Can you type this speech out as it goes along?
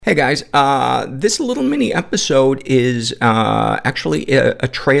Hey guys, this little mini episode is actually a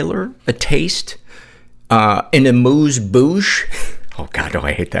trailer, a taste, an amuse-bouche, oh god,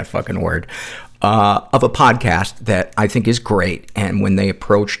 I hate that fucking word, of a podcast that I think is great. And when they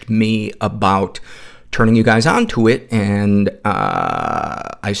approached me about turning you guys onto it, and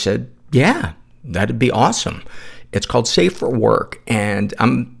I said, yeah, that'd be awesome. It's called Safe for Work, and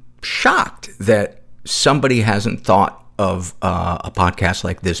I'm shocked that somebody hasn't thought of a podcast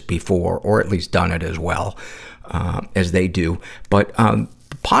like this before, or at least done it as well as they do. But the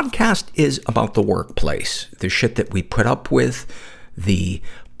podcast is about the workplace, the shit that we put up with, the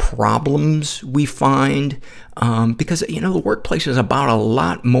problems we find, because, you know, the workplace is about a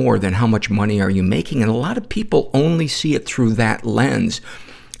lot more than how much money are you making, and a lot of people only see it through that lens.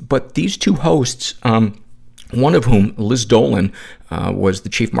 But these two hosts, one of whom, Liz Dolan, was the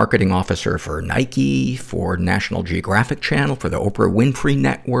chief marketing officer for Nike, for National Geographic Channel, for the Oprah Winfrey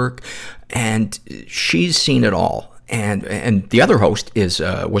Network, and she's seen it all. And the other host was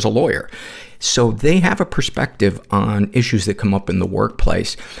a lawyer. So they have a perspective on issues that come up in the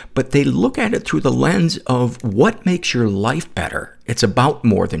workplace, but they look at it through the lens of what makes your life better. It's about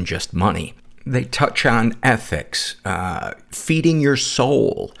more than just money. They touch on ethics, feeding your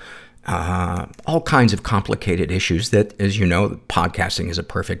soul, all kinds of complicated issues that, as you know, podcasting is a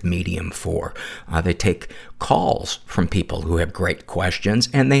perfect medium for. They take calls from people who have great questions,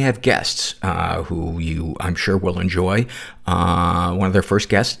 and they have guests who you, I'm sure, will enjoy. One of their first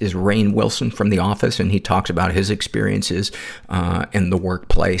guests is Rainn Wilson from The Office, and he talks about his experiences in the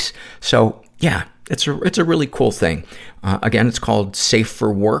workplace. So, yeah, it's a really cool thing. Again, it's called Safe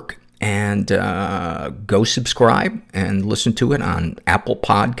for Work. And go subscribe and listen to it on Apple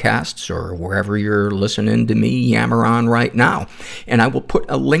Podcasts or wherever you're listening to me yammer on right now. And I will put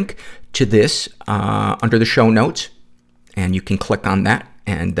a link to this under the show notes, and you can click on that,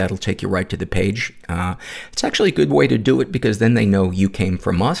 and that'll take you right to the page. It's actually a good way to do it, because then they know you came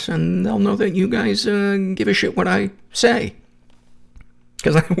from us, and they'll know that you guys give a shit what I say,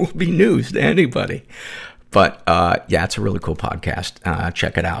 because I will be news to anybody. But, yeah, it's a really cool podcast.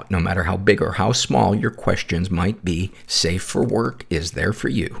 Check it out. No matter how big or how small your questions might be, Safe for Work is there for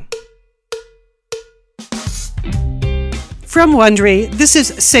you. From Wondery, this is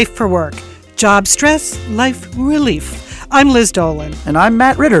Safe for Work. Job stress, life relief. I'm Liz Dolan. And I'm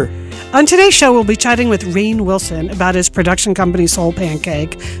Matt Ritter. On today's show, we'll be chatting with Rainn Wilson about his production company, Soul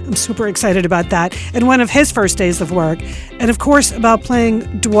Pancake. I'm super excited about that. And one of his first days of work. And, of course, about playing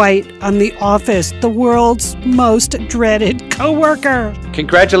Dwight on The Office, the world's most dreaded coworker.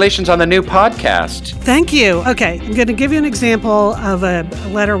 Congratulations on the new podcast. Thank you. Okay, I'm going to give you an example of a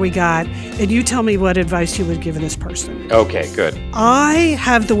letter we got, and you tell me what advice you would give this person. Okay, good. I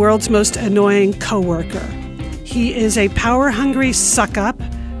have the world's most annoying coworker. He is a power-hungry suck-up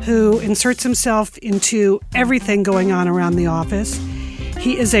who inserts himself into everything going on around the office.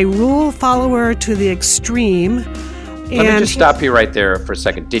 He is a rule follower to the extreme. Let me just stop you right there for a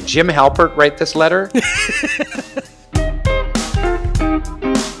second. Did Jim Halpert write this letter?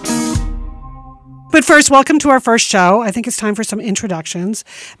 But first, welcome to our first show. I think it's time for some introductions.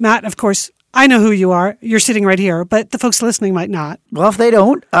 Matt, of course, I know who you are. You're sitting right here, but the folks listening might not. Well, if they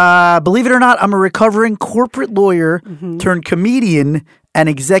don't, believe it or not, I'm a recovering corporate lawyer turned comedian and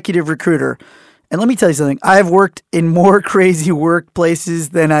executive recruiter. And let me tell you something. I've worked in more crazy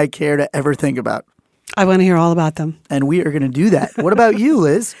workplaces than I care to ever think about. I want to hear all about them. And we are going to do that. What about you,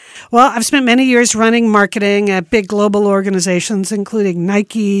 Liz? Well, I've spent many years running marketing at big global organizations, including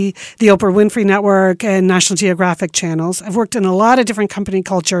Nike, the Oprah Winfrey Network, and National Geographic channels. I've worked in a lot of different company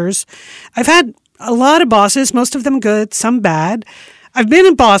cultures. I've had a lot of bosses, most of them good, some bad. I've been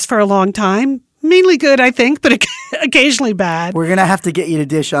a boss for a long time. Mainly good, I think, but occasionally bad. We're going to have to get you to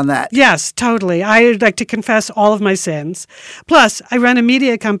dish on that. Yes, totally. I'd like to confess all of my sins. Plus, I run a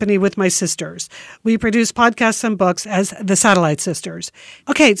media company with my sisters. We produce podcasts and books as the Satellite Sisters.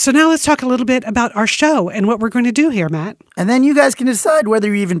 Okay, so now let's talk a little bit about our show and what we're going to do here, Matt. And then you guys can decide whether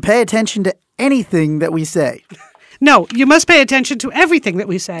you even pay attention to anything that we say. No, you must pay attention to everything that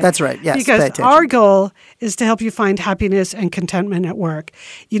we say. That's right, yes. Because our goal is to help you find happiness and contentment at work.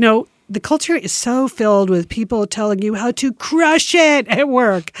 You know, the culture is so filled with people telling you how to crush it at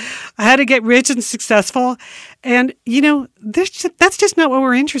work, how to get rich and successful. And, you know, that's just not what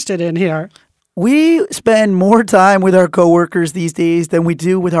we're interested in here. We spend more time with our coworkers these days than we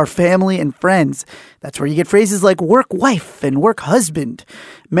do with our family and friends. That's where you get phrases like work wife and work husband.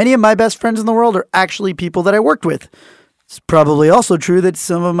 Many of my best friends in the world are actually people that I worked with. It's probably also true that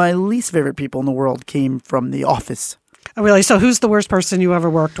some of my least favorite people in the world came from The Office. Oh, really? So who's the worst person you ever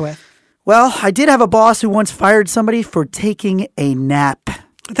worked with? Well, I did have a boss who once fired somebody for taking a nap.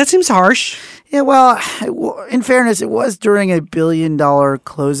 That seems harsh. Yeah, well, in fairness, it was during a $1 billion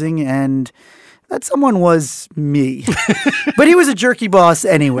closing, and that someone was me. But he was a jerky boss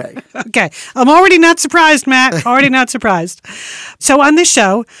anyway. Okay. I'm already not surprised, Matt. Already not surprised. So on this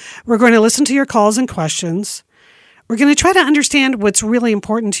show, we're going to listen to your calls and questions. We're going to try to understand what's really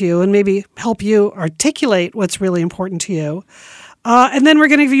important to you and maybe help you articulate what's really important to you. And then we're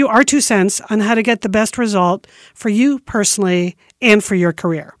going to give you our 2 cents on how to get the best result for you personally and for your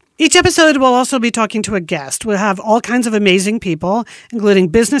career. Each episode will also be talking to a guest. We'll have all kinds of amazing people, including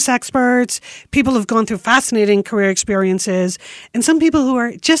business experts, people who've gone through fascinating career experiences, and some people who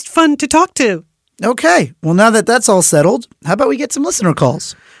are just fun to talk to. Okay. Well, now that that's all settled, how about we get some listener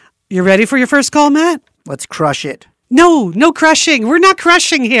calls? You ready for your first call, Matt? Let's crush it. No crushing. We're not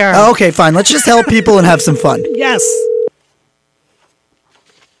crushing here. Oh, okay, fine. Let's just help people and have some fun. Yes.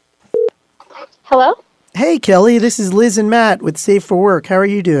 Hello? Hey, Kelly, this is Liz and Matt with Safe for Work. How are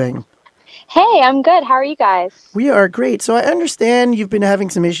you doing? Hey, I'm good. How are you guys? We are great. So I understand you've been having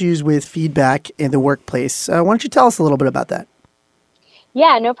some issues with feedback in the workplace. Why don't you tell us a little bit about that?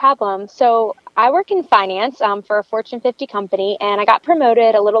 Yeah, no problem. So I work in finance for a Fortune 50 company, and I got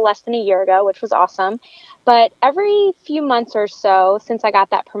promoted a little less than a year ago, which was awesome. But every few months or so since I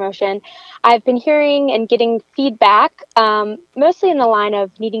got that promotion, I've been hearing and getting feedback, mostly in the line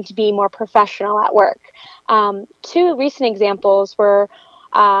of needing to be more professional at work. 2 recent examples were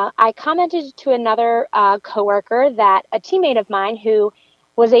I commented to another coworker that a teammate of mine who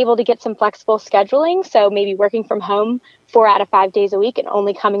was able to get some flexible scheduling, so maybe working from home 4 out of 5 days a week and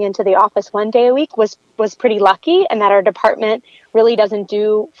only coming into the office 1 day a week was pretty lucky, and that our department really doesn't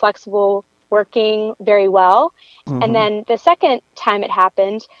do flexible working very well. Mm-hmm. And then the second time it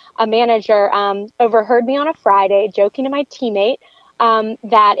happened, a manager overheard me on a Friday joking to my teammate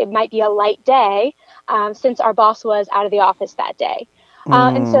that it might be a light day since our boss was out of the office that day.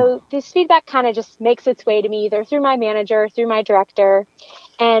 And so this feedback kind of just makes its way to me either through my manager, through my director.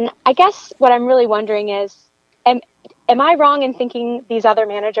 And I guess what I'm really wondering is, am I wrong in thinking these other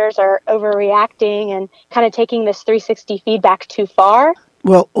managers are overreacting and kind of taking this 360 feedback too far?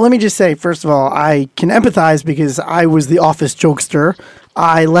 Well, let me just say, first of all, I can empathize because I was the office jokester.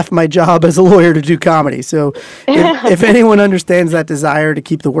 I left my job as a lawyer to do comedy. So if anyone understands that desire to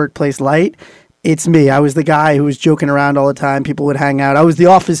keep the workplace light, it's me. I was the guy who was joking around all the time. People would hang out. I was the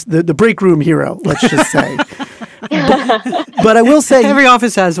office, the break room hero, let's just say. But I will say... Every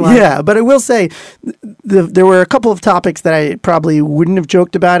office has one. Yeah, but I will say there were a couple of topics that I probably wouldn't have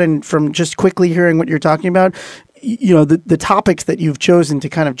joked about, and from just quickly hearing what you're talking about, you know, the topics that you've chosen to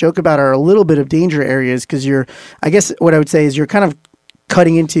kind of joke about are a little bit of danger areas because I guess what I would say is you're kind of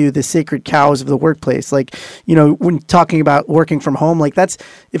cutting into the sacred cows of the workplace. Like, you know, when talking about working from home, like that's,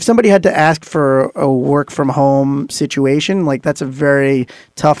 if somebody had to ask for a work from home situation, like that's a very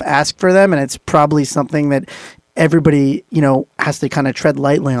tough ask for them. And it's probably something that everybody, you know, has to kind of tread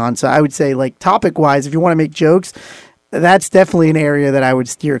lightly on. So I would say, like, topic wise, if you want to make jokes, that's definitely an area that I would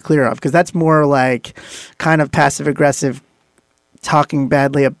steer clear of because that's more like kind of passive aggressive talking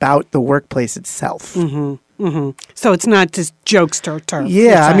badly about the workplace itself. Mm-hmm. Mm-hmm. So it's not just jokester term.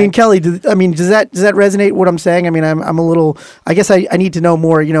 Yeah, I mean, Kelly, does that resonate what I'm saying? I mean, I'm a little, I guess I need to know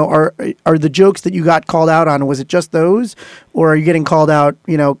more, you know, are the jokes that you got called out on, was it just those, or are you getting called out,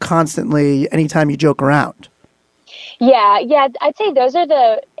 you know, constantly anytime you joke around? Yeah, I'd say those are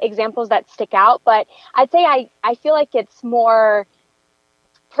the examples that stick out, but I'd say I feel like it's more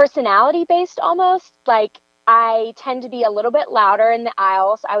personality based almost. Like I tend to be a little bit louder in the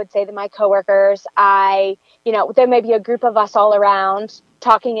aisles, I would say, than my coworkers. There may be a group of us all around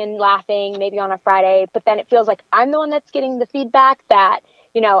talking and laughing maybe on a Friday, but then it feels like I'm the one that's getting the feedback that,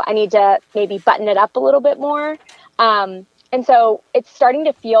 you know, I need to maybe button it up a little bit more. And so it's starting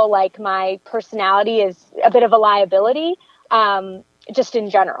to feel like my personality is a bit of a liability, just in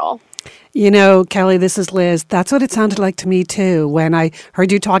general. You know, Kelly, this is Liz. That's what it sounded like to me, too, when I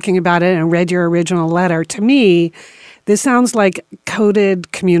heard you talking about it and read your original letter. To me, this sounds like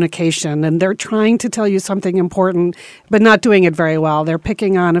coded communication, and they're trying to tell you something important, but not doing it very well. They're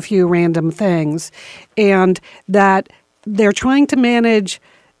picking on a few random things, and that they're trying to manage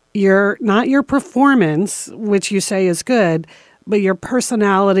not your performance, which you say is good, but your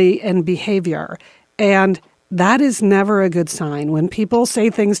personality and behavior. And that is never a good sign. When people say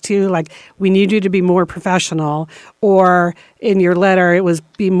things to you like, we need you to be more professional, or in your letter, it was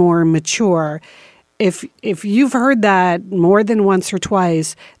be more mature. if you've heard that more than once or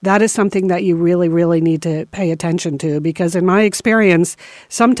twice, that is something that you really, really need to pay attention to, because in my experience,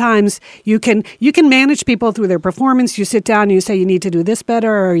 sometimes you can manage people through their performance. You sit down and you say you need to do this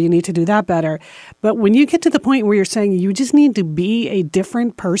better or you need to do that better. But when you get to the point where you're saying you just need to be a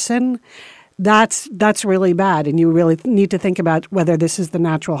different person, that's really bad. And you really need to think about whether this is the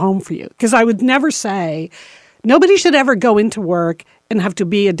natural home for you. Because I would never say, nobody should ever go into work and have to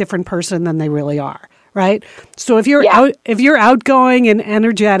be a different person than they really are, right? So if you're outgoing and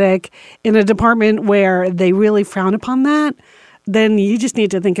energetic in a department where they really frown upon that, then you just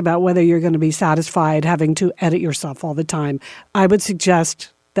need to think about whether you're going to be satisfied having to edit yourself all the time. I would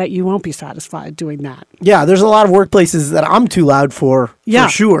suggest that you won't be satisfied doing that. Yeah, there's a lot of workplaces that I'm too loud for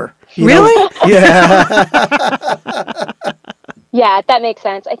sure. Really? Yeah. Yeah, that makes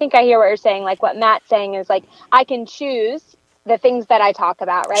sense. I think I hear what you're saying. Like what Matt's saying is like, I can choose the things that I talk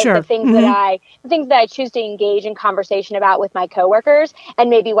about, right? Sure. The things that I choose to engage in conversation about with my coworkers. And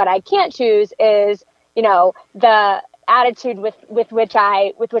maybe what I can't choose is, the attitude with which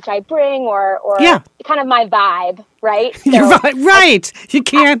I bring or kind of my vibe, right? So You're right. You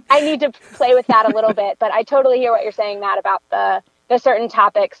can't. I need to play with that a little bit, but I totally hear what you're saying, Matt, about the certain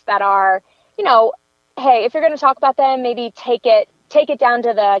topics that are, hey, if you're going to talk about them, maybe take it down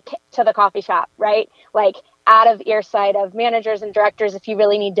to the coffee shop, right? Like out of earsight of managers and directors if you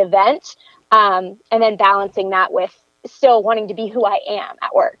really need to vent, and then balancing that with still wanting to be who I am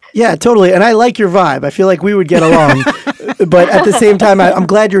at work. Yeah, totally. And I like your vibe. I feel like we would get along. But at the same time, I'm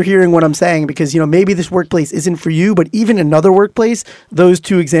glad you're hearing what I'm saying, because, maybe this workplace isn't for you, but even another workplace, those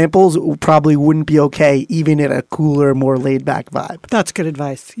two examples probably wouldn't be okay, even in a cooler, more laid back vibe. That's good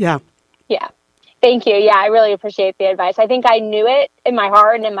advice. Yeah. Yeah. Thank you. Yeah, I really appreciate the advice. I think I knew it in my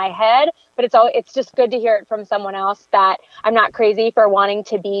heart and in my head, but it's just good to hear it from someone else that I'm not crazy for wanting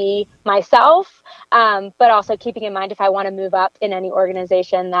to be myself, but also keeping in mind if I want to move up in any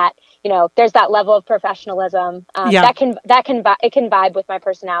organization that, there's that level of professionalism that can vibe with my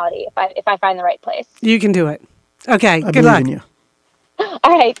personality if I find the right place. You can do it. Okay. I Good luck. in you.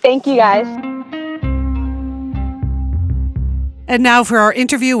 All right. Thank you, guys. And now for our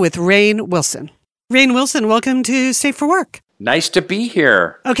interview with Rainn Wilson. Rainn Wilson, welcome to Safe for Work. Nice to be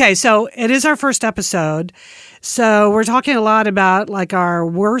here. Okay, so it is our first episode. So we're talking a lot about like our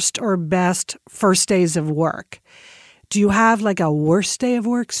worst or best first days of work. Do you have like a worst day of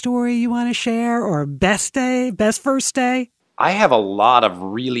work story you want to share, or best first day? I have a lot of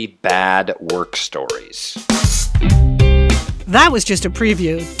really bad work stories. That was just a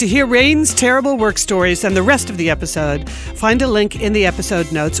preview. To hear Rainn's terrible work stories and the rest of the episode, find a link in the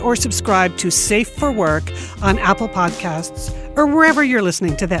episode notes or subscribe to Safe for Work on Apple Podcasts or wherever you're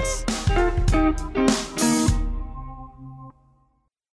listening to this.